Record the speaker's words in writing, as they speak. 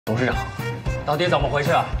董事长，到底怎么回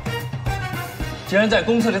事啊？竟然在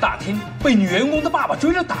公司的大厅被女员工的爸爸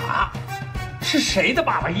追着打，是谁的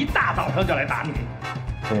爸爸一大早上就来打你？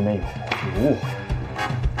这里面有误会。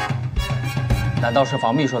难道是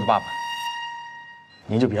房秘书的爸爸？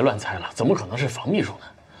您就别乱猜了，怎么可能是房秘书呢？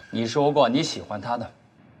你说过你喜欢他的，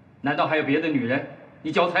难道还有别的女人？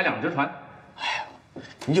你脚踩两只船？哎呀，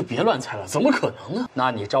您就别乱猜了，怎么可能呢？那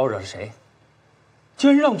你招惹了谁？居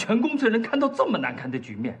然让全公司人看到这么难看的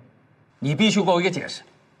局面，你必须给我一个解释。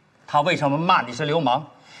他为什么骂你是流氓？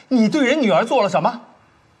你对人女儿做了什么？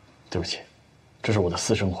对不起，这是我的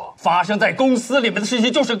私生活。发生在公司里面的事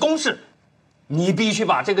情就是公事，你必须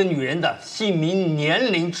把这个女人的姓名、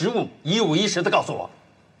年龄、职务一五一十的告诉我。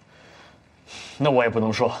那我也不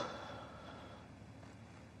能说。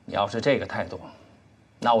你要是这个态度，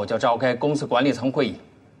那我就召开公司管理层会议。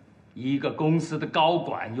一个公司的高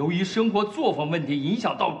管由于生活作风问题影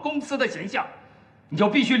响到公司的形象，你就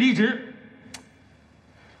必须离职。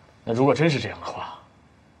那如果真是这样的话，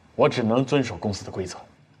我只能遵守公司的规则。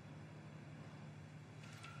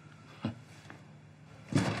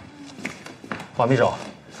黄秘书，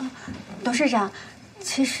董事长，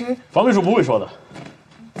其实房秘书不会说的，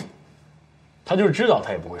他就是知道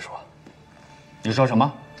他也不会说。你说什么？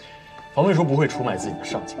房秘书不会出卖自己的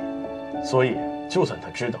上级，所以就算他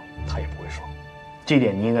知道，他也不会说。这一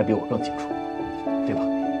点你应该比我更清楚，对吧？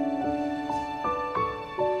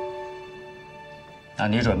那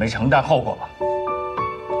你准备承担后果吧。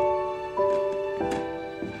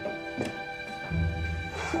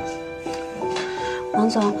王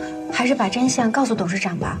总，还是把真相告诉董事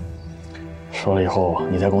长吧。说了以后，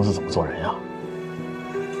你在公司怎么做人呀？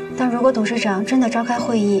但如果董事长真的召开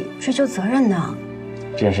会议追究责任呢？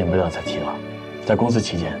这件事情不要再提了，在公司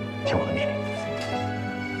期间听我的命令。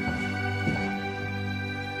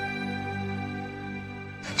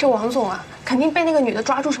这王总啊，肯定被那个女的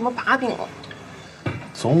抓住什么把柄了。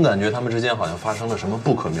总感觉他们之间好像发生了什么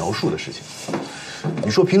不可描述的事情。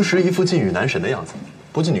你说平时一副禁语男神的样子，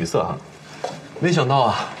不近女色哈，没想到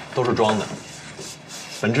啊，都是装的，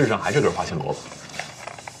本质上还是根花心萝卜。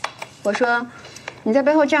我说，你在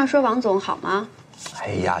背后这样说王总好吗？哎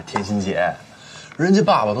呀，天心姐，人家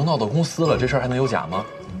爸爸都闹到公司了，这事儿还能有假吗？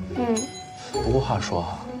不过话说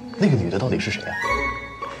啊，那个女的到底是谁啊？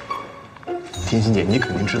天心姐，你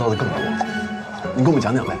肯定知道的更多，你给我们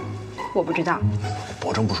讲讲呗。我不知道，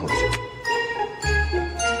保证不说出去。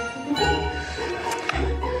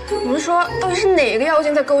你们说，到底是哪个妖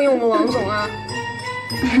精在勾引我们王总啊？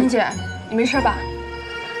天姐，你没事吧？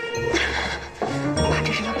爸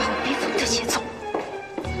这是要把我逼疯的节奏。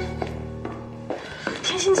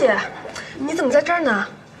天心姐，你怎么在这儿呢？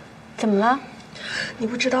怎么了？你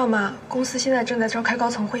不知道吗？公司现在正在召开高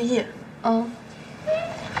层会议，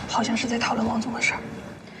好像是在讨论王总的事儿。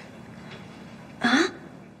啊？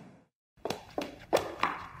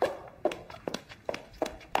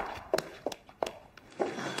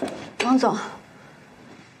王总。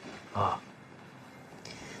啊。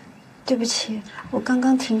对不起，我刚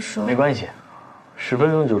刚听说。没关系，10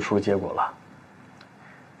分钟就出结果了。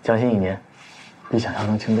降薪1年，比想象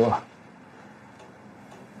中轻多了。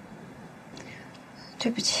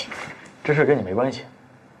对不起。这事跟你没关系。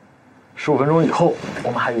15分钟以后，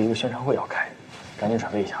我们还有一个宣传会要开，赶紧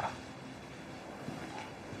准备一下吧。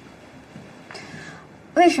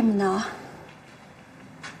为什么呢？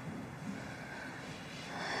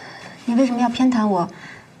你为什么要偏袒我，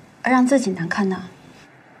而让自己难堪呢？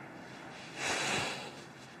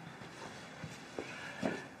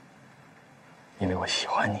因为我喜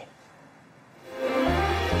欢你。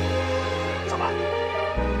走吧。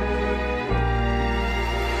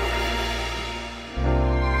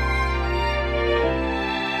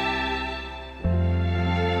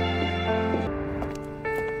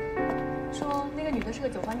说那个女的是个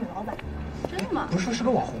酒馆女老板，真的吗？不是说是个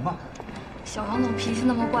网红吗？小王总脾气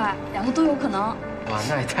那么怪，2个都有可能。哇，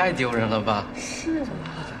那也太丢人了吧！是啊。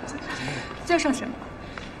再上什么？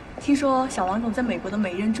听说小王总在美国的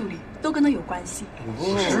每一任助理都跟他有关系。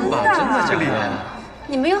是吧？真的这样？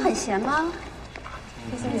你们有很闲吗？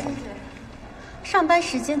天心姐，上班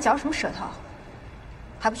时间嚼什么舌头？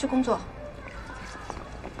还不去工作？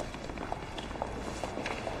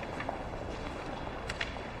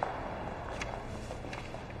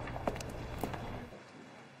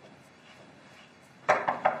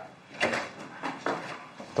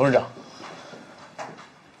董事长，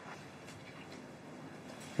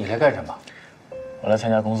你来干什么？我来参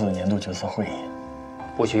加公司的年度决策会议。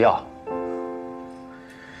不需要。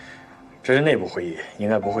这是内部会议，应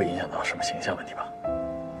该不会影响到什么形象问题吧？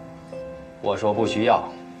我说不需要，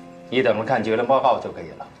你等着看结论报告就可以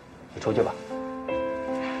了。你出去吧。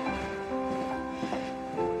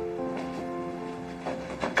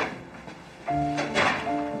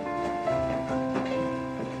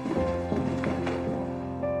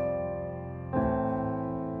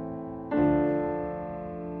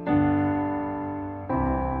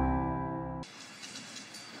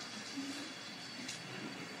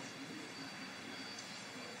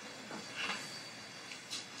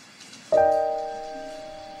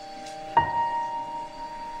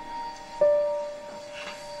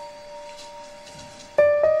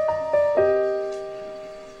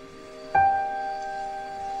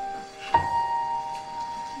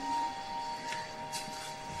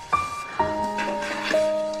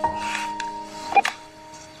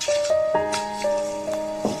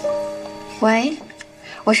喂，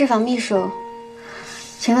我是房秘书，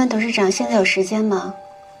请问董事长现在有时间吗？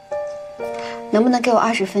能不能给我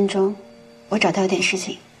20分钟？我找他有点事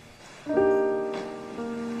情。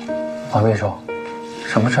房秘书，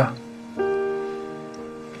什么事儿？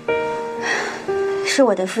是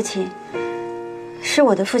我的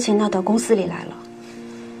父亲闹到公司里来了。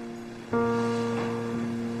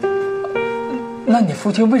那你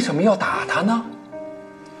父亲为什么要打他呢？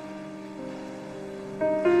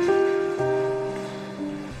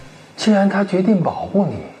既然他决定保护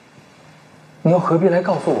你，你又何必来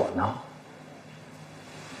告诉我呢？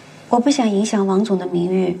我不想影响王总的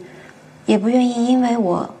名誉，也不愿意因为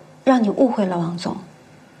我让你误会了王总。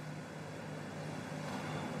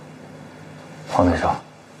黄秘书，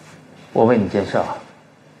我问你件事啊。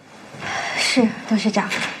是，董事长。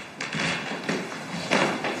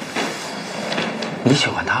你喜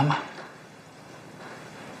欢他吗？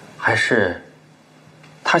还是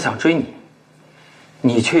他想追你，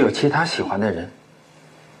你却有其他喜欢的人？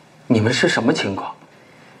你们是什么情况？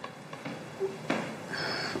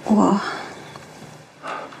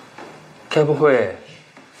该不会，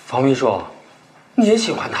房秘书，你也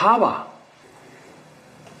喜欢他吧？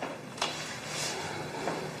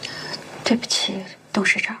对不起，董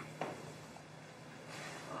事长。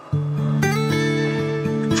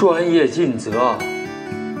专业尽责，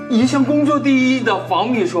一向工作第一的房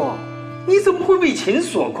秘书，你怎么会为情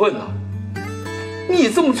所困呢？你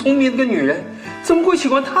这么聪明的个女人，怎么会喜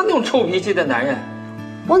欢他那种臭脾气的男人？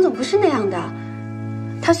王总不是那样的，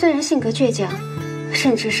他虽然性格倔强，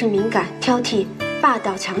甚至是敏感、挑剔、霸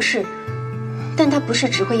道、强势，但他不是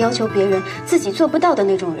只会要求别人自己做不到的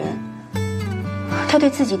那种人。他对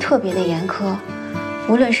自己特别的严苛，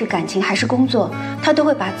无论是感情还是工作，他都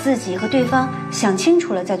会把自己和对方想清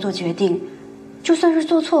楚了再做决定。就算是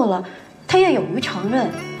做错了，他也勇于承认。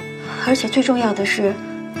而且最重要的是，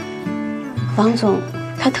王总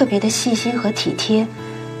他特别的细心和体贴，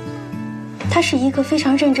他是一个非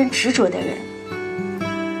常认真执着的人。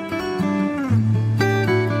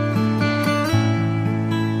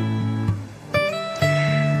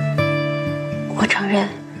我承认，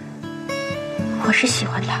我是喜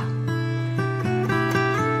欢他。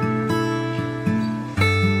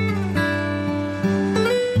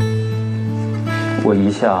我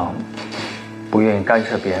一向不愿意干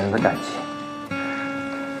涉别人的感情，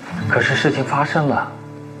可是事情发生了，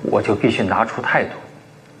我就必须拿出态度，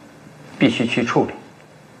必须去处理。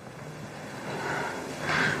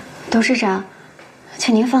董事长，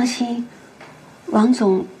请您放心，王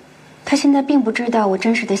总他现在并不知道我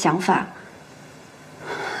真实的想法，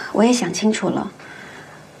我也想清楚了，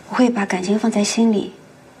我会把感情放在心里，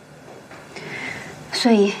所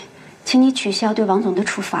以请你取消对王总的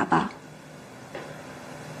处罚吧。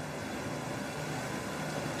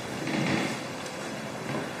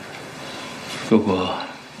如果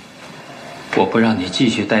我不让你继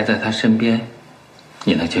续待在他身边，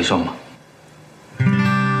你能接受吗？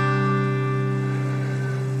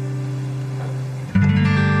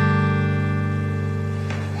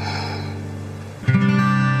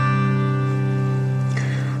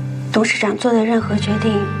董事长做的任何决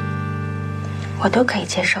定，我都可以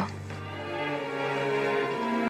接受。